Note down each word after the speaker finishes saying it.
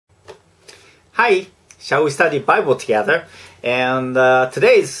Hi, shall we study Bible together? And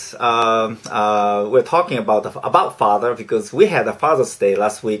today's we're talking about Father because we had a Father's Day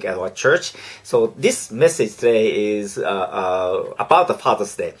last week at our church. So this message today is about the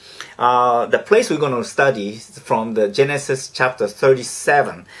Father's Day. The place we're going to study is from the Genesis chapter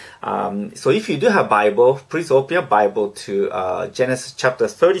 37. So if you do have Bible, please open your Bible to Genesis chapter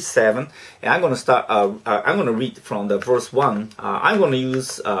 37, and I'm going to start. I'm going to read from the verse 1. I'm going to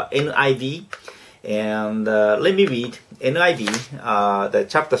use NIV. And let me read NIV, the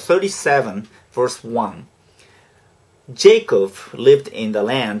chapter 37, verse 1. Jacob lived in the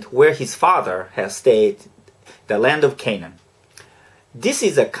land where his father had stayed, the land of Canaan. This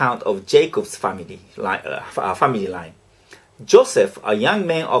is the account of Jacob's family line. Joseph, a young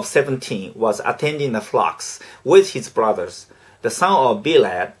man of 17, was attending the flocks with his brothers, the son of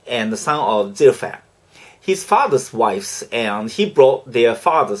Bilhah and the son of Zilpah, his father's wives, and he brought their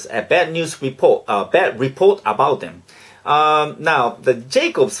fathers a bad report about them. Now, the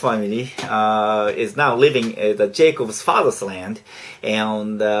Jacob's family is now living in the Jacob's father's land,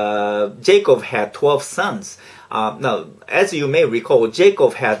 and Jacob had 12 sons. Now, as you may recall,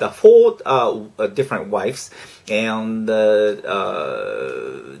 Jacob had 4 different wives, and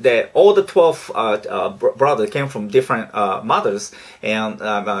all the 12 brothers came from different mothers, and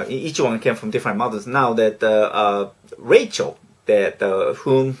each one came from different mothers. Now that Rachel,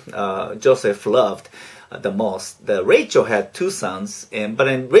 whom Joseph loved the most, Rachel had 2 sons, but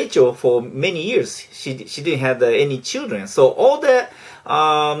then Rachel for many years she didn't have any children. So all the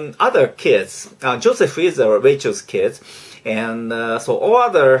other kids, Joseph is Rachel's kids, and so all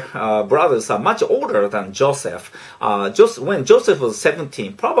other brothers are much older than Joseph. When Joseph was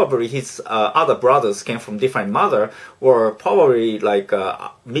 17, probably his other brothers came from different mother, or probably like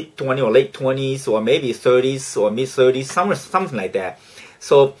mid-20s or late 20s, or maybe 30s or mid-30s, something like that.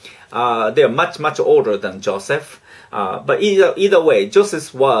 So they're much older than Joseph. But either way,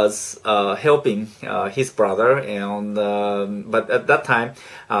 Joseph was helping his brother, and but at that time,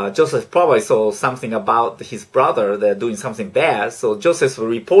 Joseph probably saw something about his brother that doing something bad. So Joseph was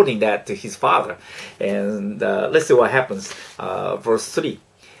reporting that to his father, and let's see what happens. Verse 3.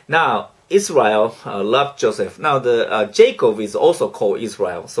 Now Israel loved Joseph. Now the Jacob is also called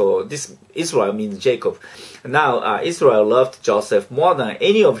Israel. So this Israel means Jacob. Now Israel loved Joseph more than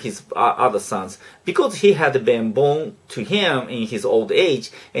any of his other sons, because he had been born to him in his old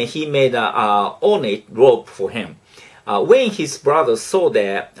age, and he made an ornate robe for him. When his brothers saw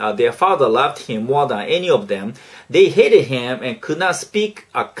that their father loved him more than any of them, they hated him and could not speak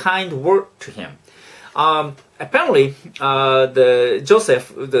a kind word to him. Apparently, Joseph,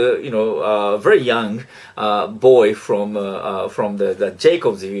 very young boy from the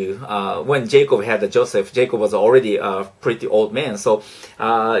Jacob's view. When Jacob had Joseph, Jacob was already a pretty old man. So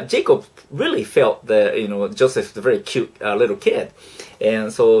Jacob really felt that Joseph was a very cute little kid,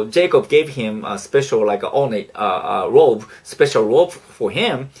 and so Jacob gave him a special ornate special robe for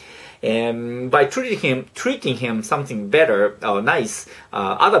him. And by treating him something better or nice,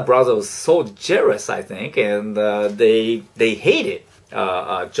 other brothers were so jealous, I think, and they hated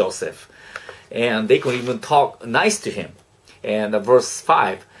Joseph, and they couldn't even talk nice to him. And verse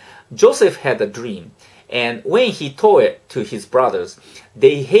 5, Joseph had a dream, and when he told it to his brothers,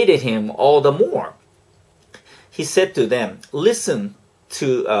 they hated him all the more. He said to them, "Listen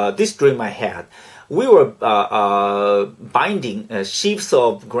to this dream I had. We were binding sheaves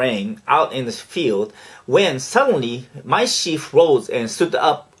of grain out in the field, when suddenly my sheaf rose and stood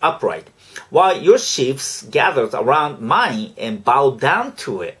upright, while your sheaves gathered around mine and bowed down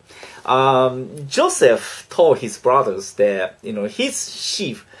to it." Joseph told his brothers that his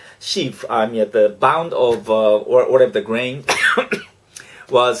sheaf, the bound of or whatever the grain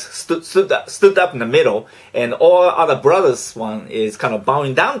was stood up in the middle, and all other brothers one is kind of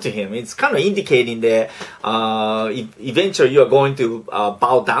bowing down to him. It's kind of indicating that eventually you are going to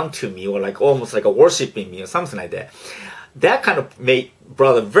bow down to me, or almost like worshiping me or something like that. That kind of made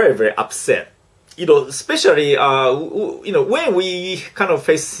brother very upset. Especially when we kind of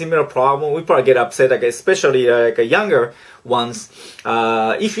face similar problem, we probably get upset. Especially younger ones.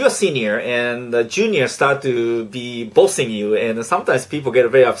 If you're a senior and the juniors start to be bossing you, and sometimes people get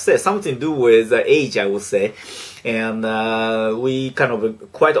very upset. Something to do with age, I would say, and we kind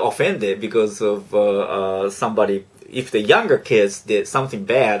of quite offended because of somebody. If the younger kids did something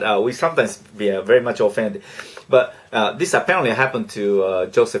bad, we sometimes be very much offended. But this apparently happened to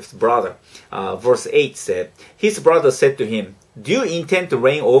Joseph's brother. Verse 8 said, his brother said to him, "Do you intend to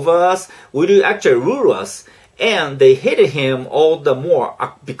reign over us? Will you actually rule us?" And they hated him all the more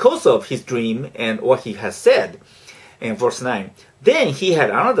because of his dream and what he has said. And verse 9, then he had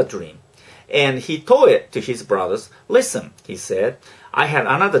another dream, And he told it to his brothers. Listen, he said, I had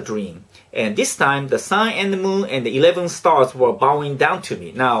another dream. And this time the sun and the moon and the 11 stars were bowing down to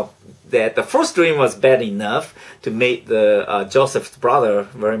me. Now, that the first dream was bad enough to make the Joseph's brother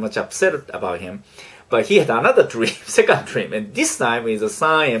very much upset about him. But he had another dream, second dream, and this time is the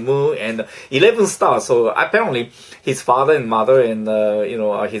sun and moon and 11 stars. So apparently, his father and mother and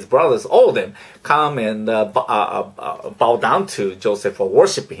his brothers, all of them, come and bow down to Joseph or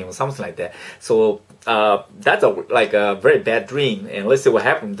worship him, something like that. So that's a very bad dream. And let's see what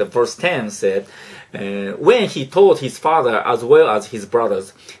happened. The verse 10 said, when he told his father as well as his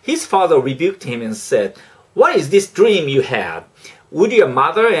brothers, his father rebuked him and said, "What is this dream you had? Would your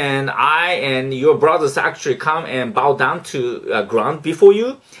mother and I and your brothers actually come and bow down to ground before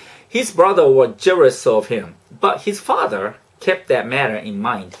you?" His brother was jealous of him, but his father kept that matter in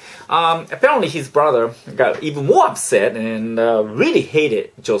mind. Apparently his brother got even more upset and really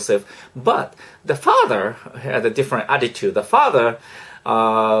hated Joseph, but the father had a different attitude. The father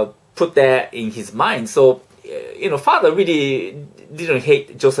put that in his mind. So, father really didn't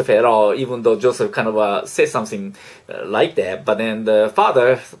hate Joseph at all, even though Joseph kind of said something like that. But then the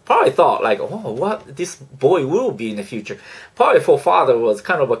father probably thought like, oh, what this boy will be in the future. Probably for father was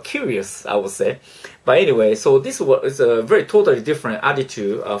kind of curious, I would say. But anyway, so this was a very totally different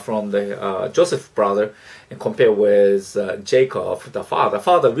attitude from the Joseph's brother, and compared with Jacob, the father.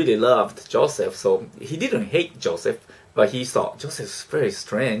 Father really loved Joseph, so he didn't hate Joseph. But he thought, Joseph's very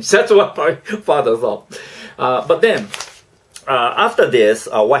strange. That's what my father thought. But then, after this,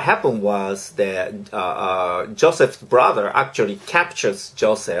 what happened was that Joseph's brother actually captures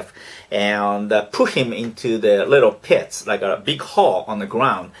Joseph and put him into the little pits, like a big hole on the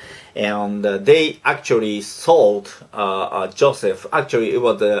ground. And they actually sold Joseph. Actually, it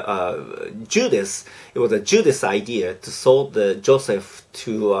was Judas. It was a Judas idea to sell the Joseph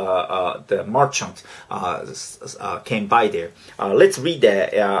to the merchant came by there. Let's read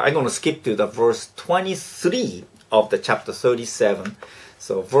that. I'm going to skip to the verse 23 of the chapter 37.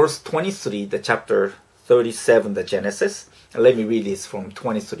 So verse 23, the chapter 37, the Genesis. Let me read this from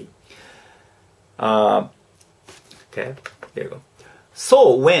 23. Okay, there you go.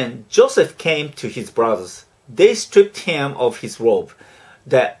 So when Joseph came to his brothers, they stripped him of his robe,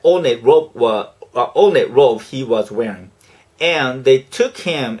 the ornate robe he was wearing, and they took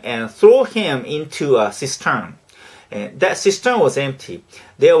him and threw him into a cistern. And that cistern was empty.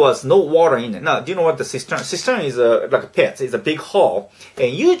 There was no water in it. Now, do you know what the cistern? Cistern is like a pit. It's a big hole,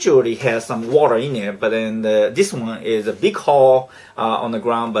 and usually has some water in it. But then this one is a big hole on the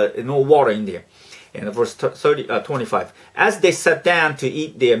ground, but no water in there. In verse 25, as they sat down to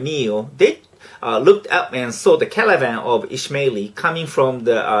eat their meal, they looked up and saw the caravan of Ishmaeli coming from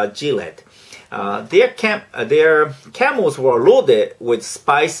the Gilead. Their camels were loaded with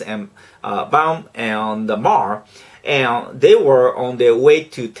spice and balm and myrrh, and they were on their way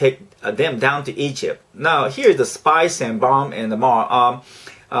to take them down to Egypt. Now, here's the spice and balm and the myrrh.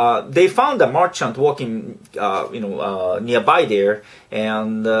 They found a merchant walking, nearby there,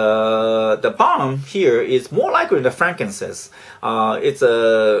 and the balm here is more likely the frankincense.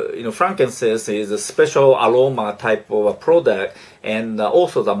 Frankincense is a special aroma type of a product, and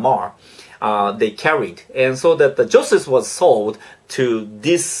also the myrrh they carried, and so that the Joseph was sold to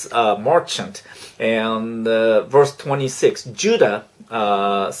this merchant. And verse 26, Judah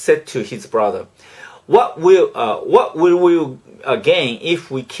said to his brother, What will we gain if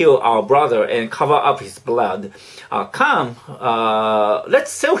we kill our brother and cover up his blood? Come,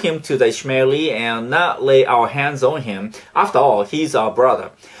 let's sell him to the Ishmaeli and not lay our hands on him. After all, he's our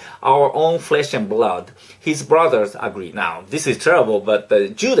brother, our own flesh and blood. His brothers agreed. Now, this is terrible, but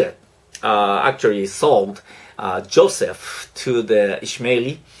Judah actually sold Joseph to the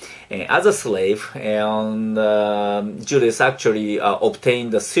Ishmaeli as a slave, and Judas actually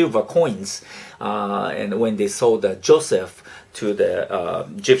obtained the silver coins, and when they sold Joseph to the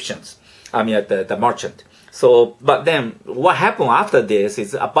Egyptians, the merchant. So, but then what happened after this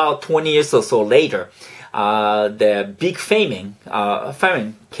is about 20 years or so later, the big famine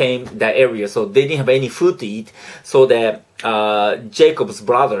came that area, so they didn't have any food to eat. So that Jacob's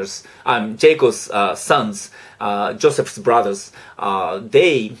sons, Joseph's brothers,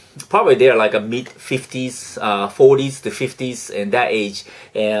 they're like a mid 50s, 40s to 50s in that age,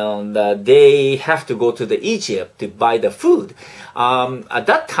 and they have to go to the Egypt to buy the food. At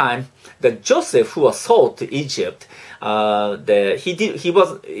that time, the Joseph who was sold to Egypt, he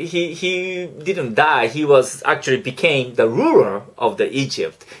didn't die. He was actually became the ruler of the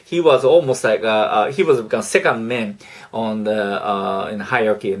Egypt. He was almost like he was become second man on the in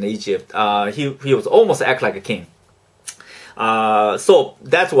hierarchy in Egypt. He was almost act like a king. So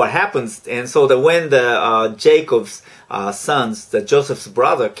that's what happens. And so when the Jacob's sons, the Joseph's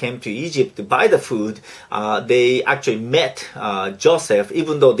brother, came to Egypt to buy the food, they actually met Joseph,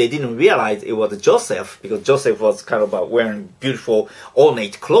 even though they didn't realize it was Joseph, because Joseph was kind of wearing beautiful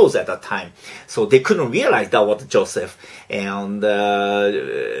ornate clothes at that time. So they couldn't realize that was Joseph. And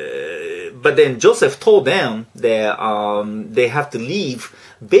but then Joseph told them that they have to leave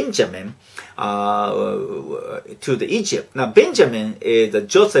Benjamin to the Egypt. Now Benjamin is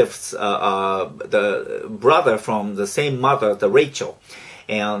Joseph's the brother from the same mother, the Rachel.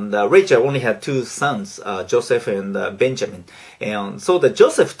 And Rachel only had two sons, Joseph and Benjamin. And so that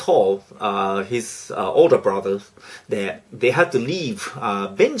Joseph told his older brothers that they had to leave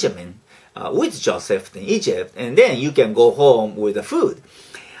Benjamin with Joseph in Egypt, and then you can go home with the food.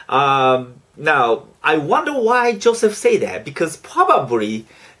 Now, I wonder why Joseph said that, because probably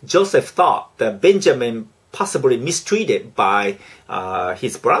Joseph thought that Benjamin possibly mistreated by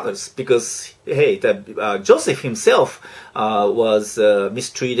his brothers, because hey, Joseph himself was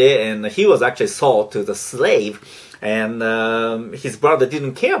mistreated, and he was actually sold to the slave, and his brother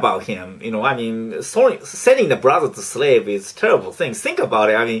didn't care about him. You know, I mean, sending the brother to slave is a terrible thing. Think about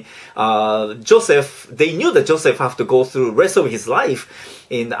it. I mean, Joseph, they knew that Joseph have to go through the rest of his life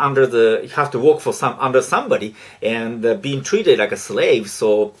have to work for under somebody, and being treated like a slave.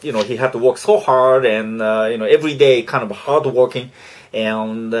 So, you know, he had to work so hard, and you know, every day kind of hard working,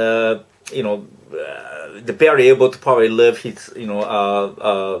 and you know, barely able to probably live his, you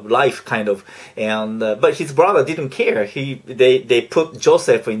know, life kind of. And but his brother didn't care. They put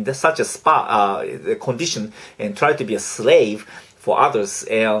Joseph in such a condition and tried to be a slave for others.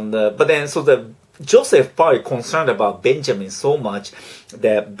 And but then Joseph probably concerned about Benjamin so much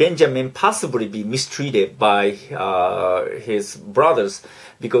that Benjamin possibly be mistreated by his brothers,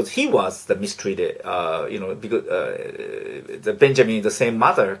 because he was the mistreated, you know, because the Benjamin, the same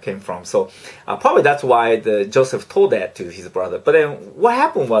mother, came from. So probably that's why Joseph told that to his brother. But then what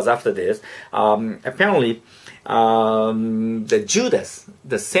happened was, after this, apparently the Judas,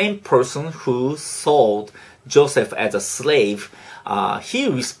 the same person who sold Joseph as a slave, he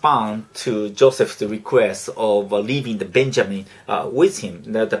responded to Joseph's request of leaving the Benjamin with him.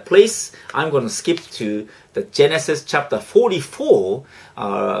 Now, the place I'm going to skip to, the Genesis chapter 44,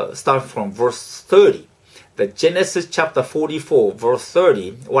 start from verse 30. The Genesis chapter 44, verse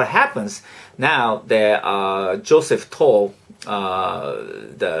 30. What happens now that Joseph told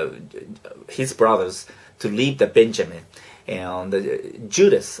his brothers to leave the Benjamin, and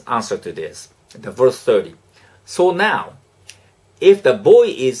Judas answered to this. The verse 30. So now, if the boy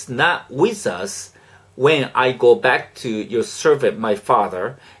is not with us when I go back to your servant my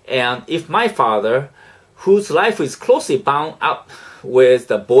father, and if my father, whose life is closely bound up with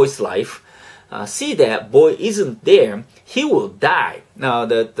the boy's life, see that boy isn't there, he will die. Now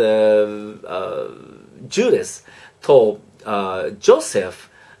that Judas told Joseph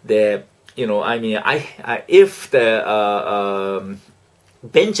that, you know, I mean, if the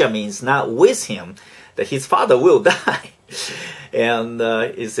Benjamin is not with him, that his father will die. And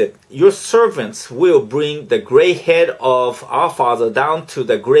he said, your servants will bring the gray head of our father down to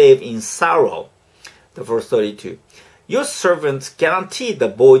the grave in sorrow. The verse 32. Your servants guaranteed the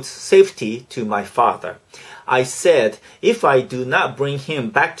boy's safety to my father. I said, if I do not bring him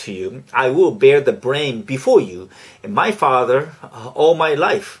back to you, I will bear the blame before you and my father all my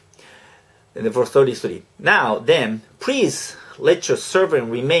life. In the verse 33. Now then, please let your servant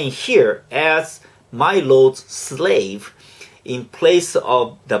remain here as my Lord's slave in place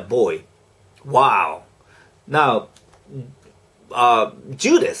of the boy. Wow. Now,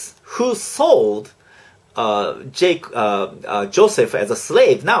 Judas, who sold Joseph as a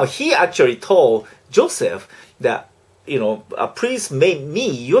slave, now he actually told Joseph that, you know, please make me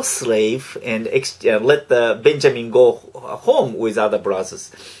your slave and let the Benjamin go home with other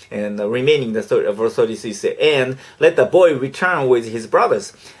brothers. And remaining the verse 36, and let the boy return with his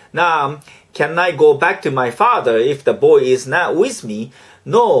brothers. Now, can I go back to my father if the boy is not with me?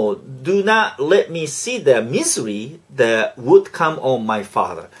 No, do not let me see the misery that would come on my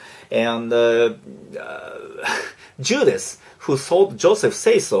father. And Judas, who sold Joseph,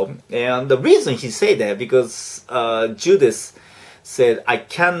 say so. And the reason he said that, because Judas said, I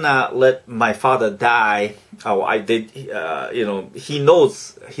cannot let my father die. Oh, I did, you know, he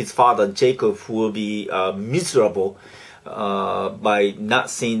knows his father Jacob will be miserable by not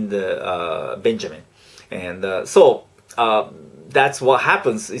seeing the Benjamin. And so that's what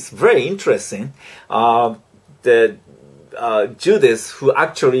happens. It's very interesting. Judas, who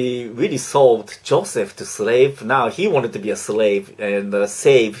actually really sold Joseph to slave, now he wanted to be a slave and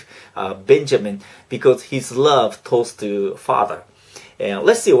save Benjamin because his love towards to father. And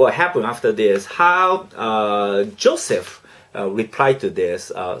let's see what happened after this, how Joseph replied to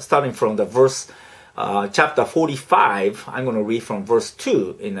this, starting from the verse chapter 45. I'm going to read from verse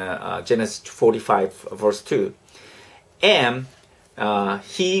 2 in Genesis 45 verse 2. And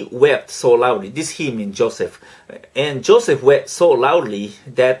he wept so loudly. This he means Joseph. And Joseph wept so loudly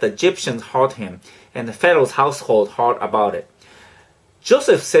that the Egyptians heard him, and the Pharaoh's household heard about it.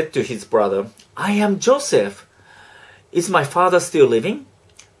 Joseph said to his brother, I am Joseph. Is my father still living?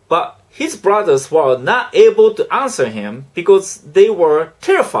 But his brothers were not able to answer him because they were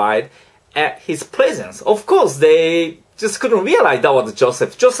terrified at his presence. Of course, they just couldn't realize that was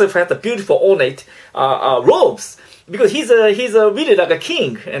Joseph. Joseph had the beautiful ornate robes because he's a really like a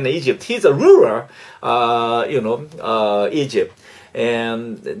king in Egypt. He's a ruler, Egypt.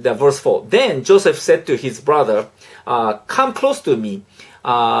 And the verse 4. Then Joseph said to his brother, come close to me.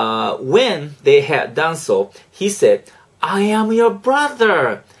 When they had done so, he said, I am your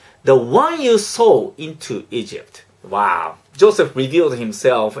brother, the one you sold into Egypt. Wow. Joseph revealed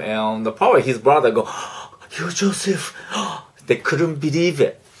himself, and the power of his brother go, oh, you're Joseph. They couldn't believe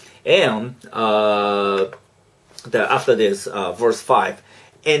it. And after this, verse 5.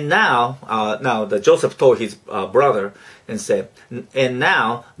 And now the Joseph told his brother and said, and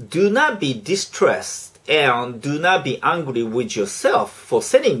now do not be distressed and do not be angry with yourself for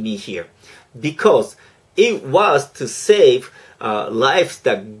sending me here, because it was to save lives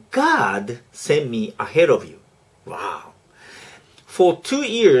that God sent me ahead of you. Wow. For 2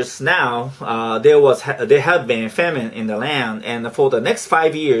 years now, there have been famine in the land, and for the next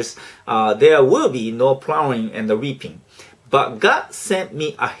 5 years, there will be no plowing and the reaping. But God sent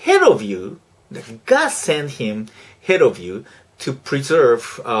me ahead of you. God sent him ahead of you to preserve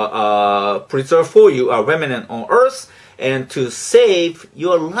for you a remnant on earth and to save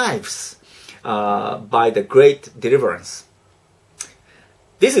your lives by the great deliverance.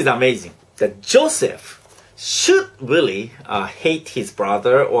 This is amazing. That Joseph should really hate his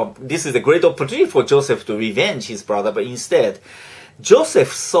brother, or this is a great opportunity for Joseph to revenge his brother, but instead,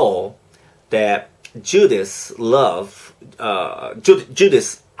 Joseph saw that Judas'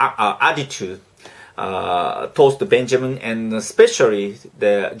 attitude towards Benjamin, and especially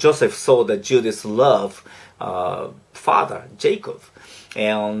Joseph saw that Judas' love father Jacob,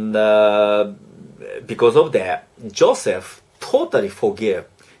 and because of that, Joseph totally forgave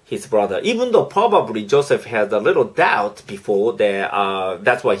his brother, even though probably Joseph had a little doubt before that.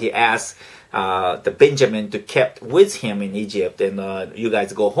 That's why he asked the Benjamin to kept with him in Egypt, and you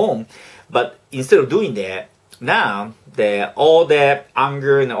guys go home. But instead of doing that, now that all that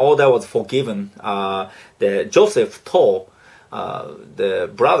anger and all that was forgiven, that Joseph told the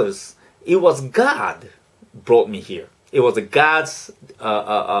brothers, it was God brought me here. It was God's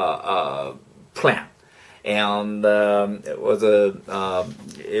plan. And it was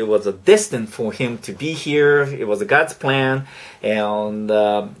a destined for him to be here. It was God's plan, and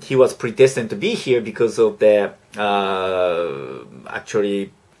he was predestined to be here because of that.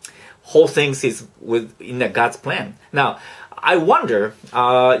 Actually, whole things is within God's plan. Now, I wonder,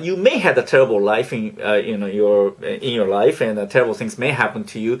 you may have a terrible life in your life, and terrible things may happen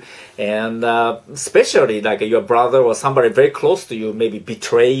to you, and especially like your brother or somebody very close to you maybe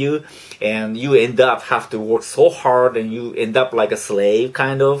betray you, and you end up have to work so hard, and you end up like a slave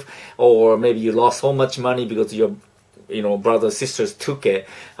kind of, or maybe you lost so much money because your brothers sisters took it,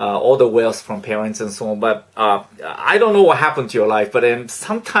 all the wealth from parents and so on. But I don't know what happened to your life, but then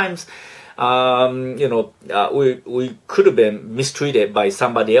sometimes we could have been mistreated by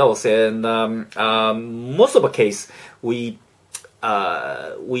somebody else, and most of the case we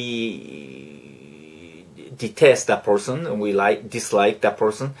detest that person and we dislike that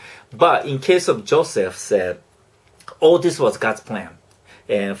person. But in case of Joseph said, all this was God's plan,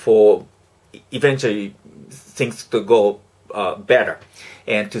 and for eventually things to go better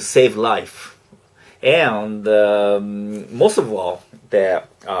and to save life. And most of all, that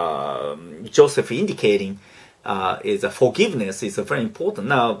Joseph indicating is a forgiveness is very important.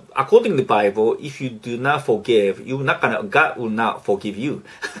 Now, according to the Bible, if you do not forgive, God will not forgive you.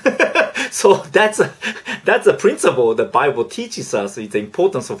 So that's a principle the Bible teaches us. It's the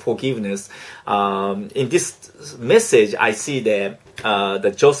importance of forgiveness. In this message, I see that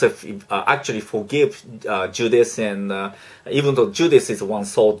Joseph actually forgave Judas, and even though Judas is the one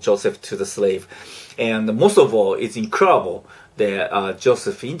sold Joseph to the slave. And most of all, it's incredible that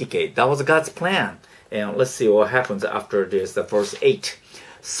Joseph indicate that was God's plan. And let's see what happens after this, verse 8.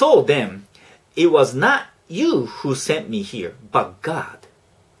 So then, it was not you who sent me here, but God.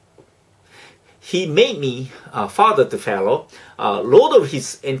 He made me father to Pharaoh, lord of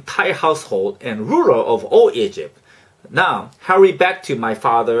his entire household, and ruler of all Egypt. Now hurry back to my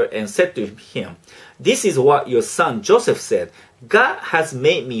father and said to him, this is what your son Joseph said. God has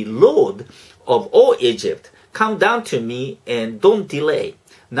made me lord of all Egypt. Come down to me and don't delay.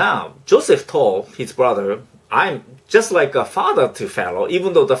 Now Joseph told his brother, I'm just like a father to Pharaoh,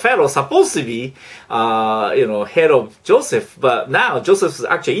 even though the Pharaoh is supposed to be, head of Joseph. But now Joseph is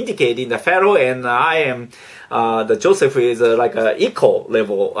actually indicating the Pharaoh and I am, the Joseph is like a equal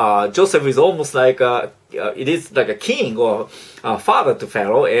level. Joseph is almost like it is like a king or a father to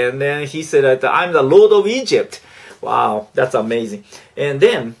Pharaoh. And then he said that I'm the Lord of Egypt. Wow, that's amazing. And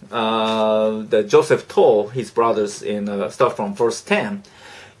then the Joseph told his brothers in start from verse 10.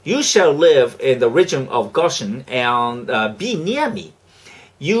 You shall live in the region of Goshen and be near me.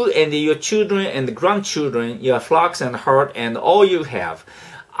 You and your children and grandchildren, your flocks and herd and all you have.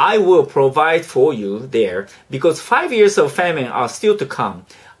 I will provide for you there, because 5 years of famine are still to come.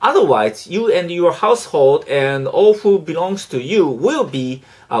 Otherwise, you and your household and all who belongs to you will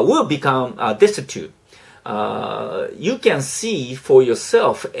become destitute. You can see for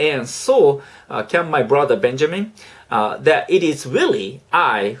yourself, and so can my brother Benjamin, that it is really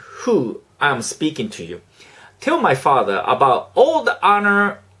I who am speaking to you. Tell my father about all the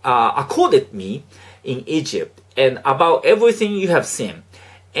honor accorded me in Egypt, and about everything you have seen,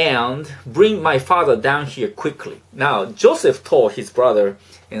 and bring my father down here quickly. Now Joseph told his brother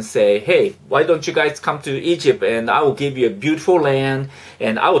and say, hey, why don't you guys come to Egypt and I will give you a beautiful land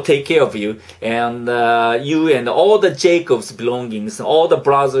and I will take care of you, and you and all the Jacob's belongings, all the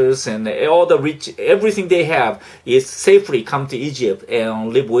brothers and all the rich, everything they have is safely come to Egypt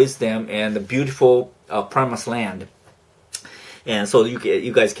and live with them in the beautiful promised land. And so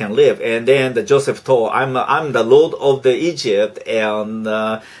you guys can live. And then the Joseph told, I'm the Lord of the Egypt, and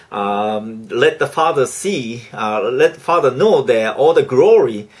let the father see, let the father know that all the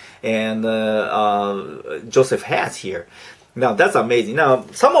glory and Joseph has here. Now that's amazing. Now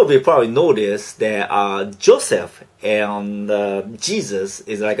some of you probably noticed that Joseph and Jesus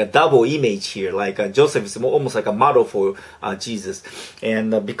is like a double image here. Like Joseph is almost like a model for Jesus,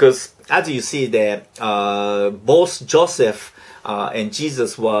 and because as you see that both Joseph and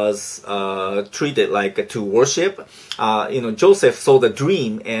Jesus was treated like to worship. Joseph saw the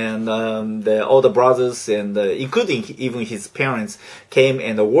dream, and all the brothers and including even his parents came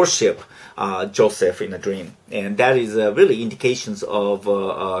and worship Joseph in a dream, and that is really indications of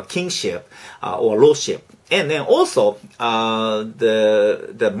kingship or lordship. And then also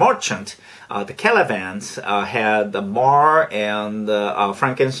the merchant, the caravans had the myrrh and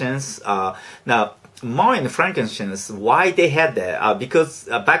frankincense. Now myrrh and frankincense, why they had that? Because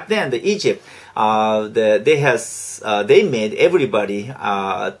back then the Egypt, they made everybody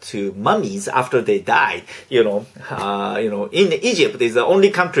to mummies after they died. In Egypt is the only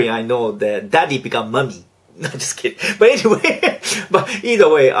country I know that daddy become mummy. No, just kidding. But anyway, but either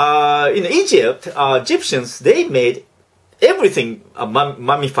way, in Egypt, Egyptians, they made everything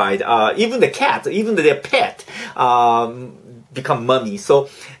mummified. Even the cat, even their pet, become mummy. So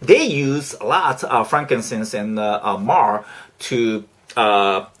they use a lot of frankincense and myrrh to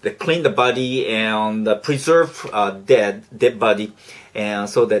clean the body and preserve dead body, and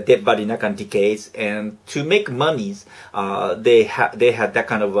so that dead body not gonna decay. And to make mummies, they had that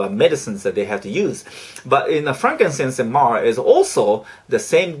kind of medicines that they have to use. But in the frankincense and myrrh is also the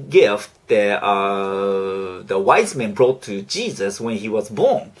same gift that the wise men brought to Jesus when he was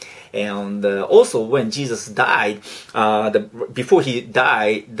born. And also when Jesus died, before he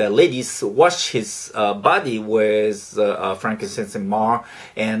died, the ladies washed his body with frankincense and myrrh,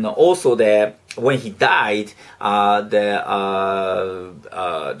 and also that when he died, the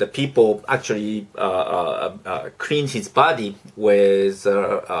people actually cleaned his body with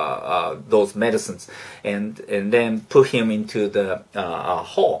those medicines, and then put him into the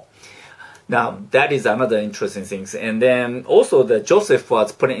hall. Now that is another interesting thing. And then also the Joseph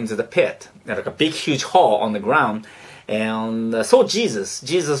was put into the pit, like a big huge hole on the ground, and so Jesus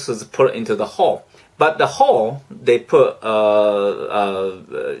was put into the hole. But the hole they put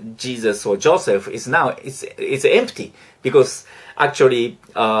Jesus or Joseph is now it's empty, because actually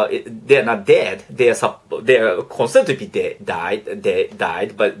they're not dead. They're considered to be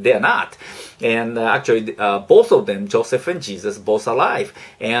died, but they're not. And actually both of them, Joseph and Jesus, both alive,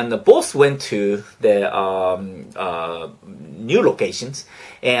 and both went to their new locations.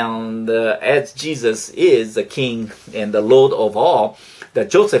 And as Jesus is the King and the Lord of all, that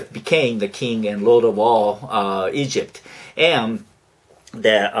Joseph became the King and Lord of all Egypt. And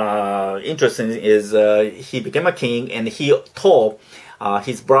that interesting is he became a king, and he told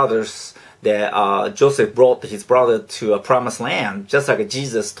his brothers that Joseph brought his brother to a promised land, just like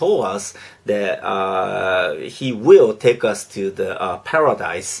Jesus told us that he will take us to the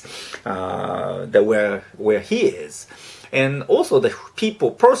paradise, that where he is. And also the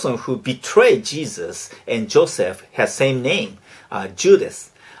person who betrayed Jesus and Joseph has same name, Judas.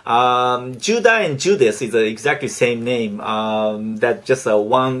 Judah and Judas is the exactly same name. That just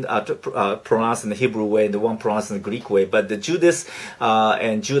one pronounced in the Hebrew way and the one pronounced in the Greek way. But the Judas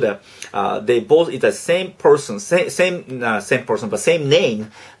and Judah, they both is the same person, same person, but same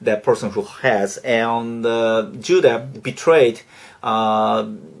name. That person who has, and Judah betrayed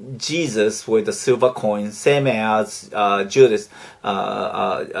Jesus with a silver coin, same as Judah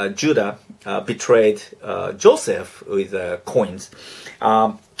betrayed Joseph with coins.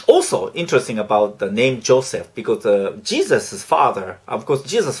 Also interesting about the name Joseph, because Jesus' father, of course,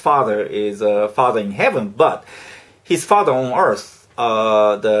 Jesus' father is a father in heaven, but his father on earth,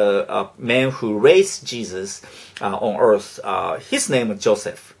 the man who raised Jesus on earth, his name is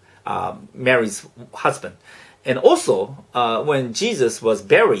Joseph, Mary's husband. And also, when Jesus was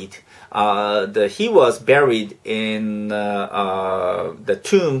buried, he was buried in the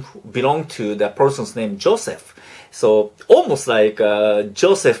tomb belonged to the person's name Joseph. So almost like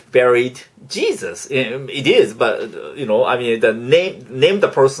Joseph buried Jesus. It is, but I mean, the name the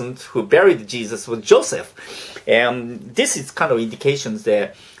person who buried Jesus was Joseph, and this is kind of indications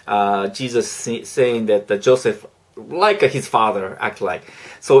that Jesus saying that Joseph, like his father, act like.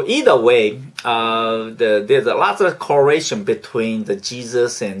 So either way, there's a lot of correlation between the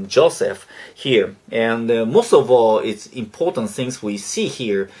Jesus and Joseph here, and most of all, it's important things we see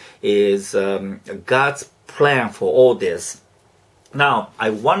here is God's plan for all this. Now, I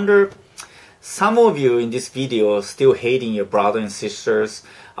wonder, some of you in this video are still hating your brothers and sisters,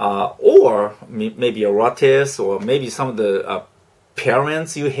 or maybe your relatives, or maybe some of the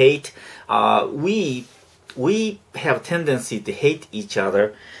parents you hate. We have tendency to hate each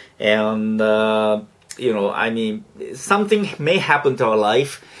other, and I mean, something may happen to our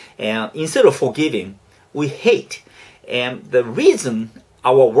life, and instead of forgiving, we hate. And the reason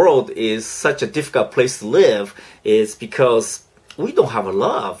our world is such a difficult place to live is because we don't have a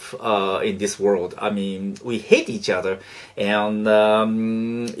love in this world. I mean, we hate each other, and the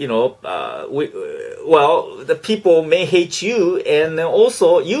people may hate you, and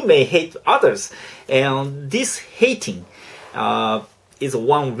also you may hate others. And this hating is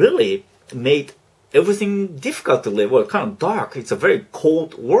one really made everything difficult to live. Well, kind of dark. It's a very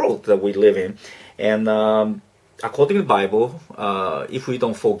cold world that we live in, and according to the Bible, if we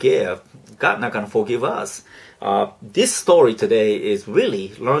don't forgive, God not going to forgive us. This story today is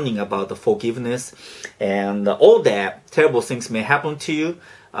really learning about the forgiveness, and all that terrible things may happen to you.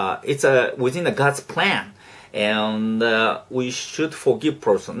 It's within God's plan, and we should forgive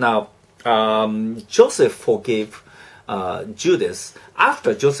person. Now, Joseph forgave Judas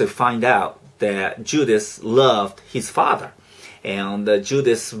after Joseph find out that Judas loved his father. And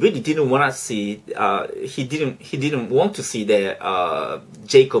Judas really didn't want to see. He didn't want to see that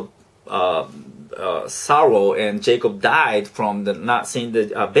Jacob sorrow and Jacob died from the not seeing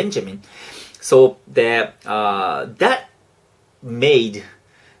the Benjamin. So that made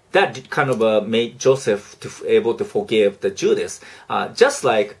Joseph able to forgive the Judas. Just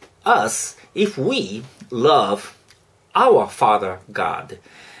like us, if we love our Father God.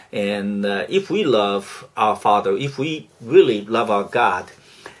 And if we love our Father, if we really love our God,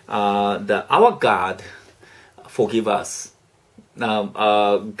 our God forgive us.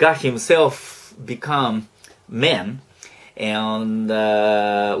 Now, God Himself become man, and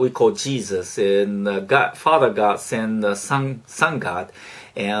we call Jesus, and Father God send the Son God,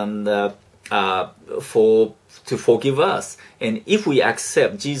 and to forgive us. And if we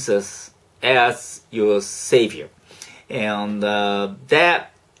accept Jesus as your Savior, and that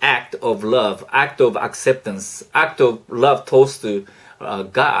act of love, act of acceptance, act of love towards to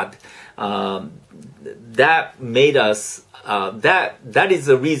God, that made us, that is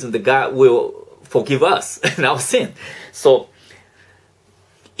the reason that God will forgive us in our sin. So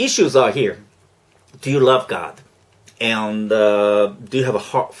issues are here. Do you love God? And do you have a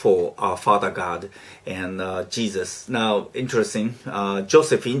heart for our Father God and Jesus? Now, interesting,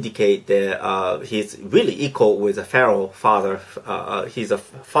 Joseph indicate that he's really equal with the Pharaoh father. He's a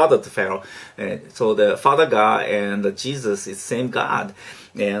father to Pharaoh. So the Father God and Jesus is same God.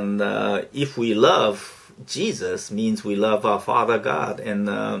 And if we love Jesus, means we love our Father God. And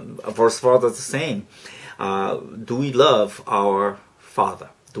verse 4 is the same. Do we love our Father?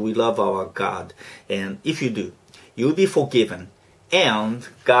 Do we love our God? And if you do, you'll be forgiven, and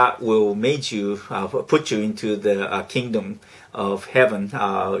God will make you, put you into the kingdom of heaven.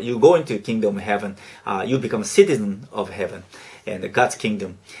 You go into the kingdom of heaven. You become a citizen of heaven and God's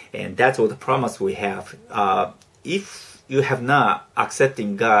kingdom. And that's what the promise we have. If you have not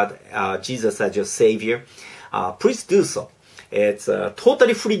accepted God, Jesus as your Savior, please do so. It's a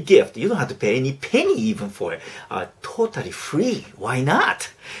totally free gift. You don't have to pay any penny even for it. Totally free. Why not?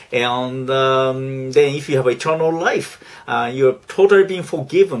 And then if you have eternal life, you're totally being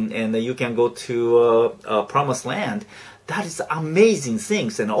forgiven and you can go to promised land. That is amazing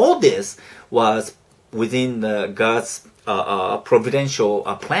things. And all this was within God's providential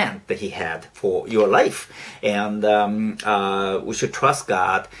plan that He had for your life. And we should trust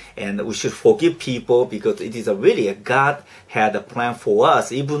God and we should forgive people because it is really God had a plan for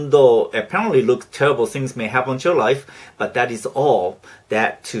us, even though apparently look terrible things may happen to your life, but that is all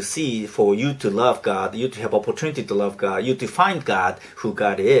that to see for you to love God, you to have opportunity to love God, you to find God, who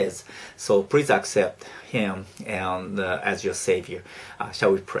God is. So please accept Him and as your Savior.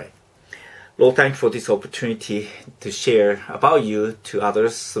 Shall we pray? Lord, thank you for this opportunity to share about you to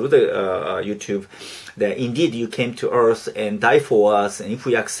others through the YouTube, that indeed you came to earth and died for us. And if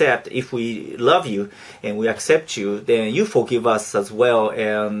we accept, if we love you and we accept you, then you forgive us as well,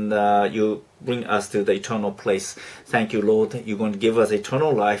 and you bring us to the eternal place. Thank you, Lord. You're going to give us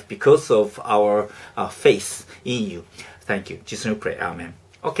eternal life because of our faith in you. Thank you. Jesus, we pray. Amen.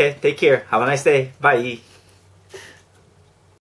 Okay, take care. Have a nice day. Bye.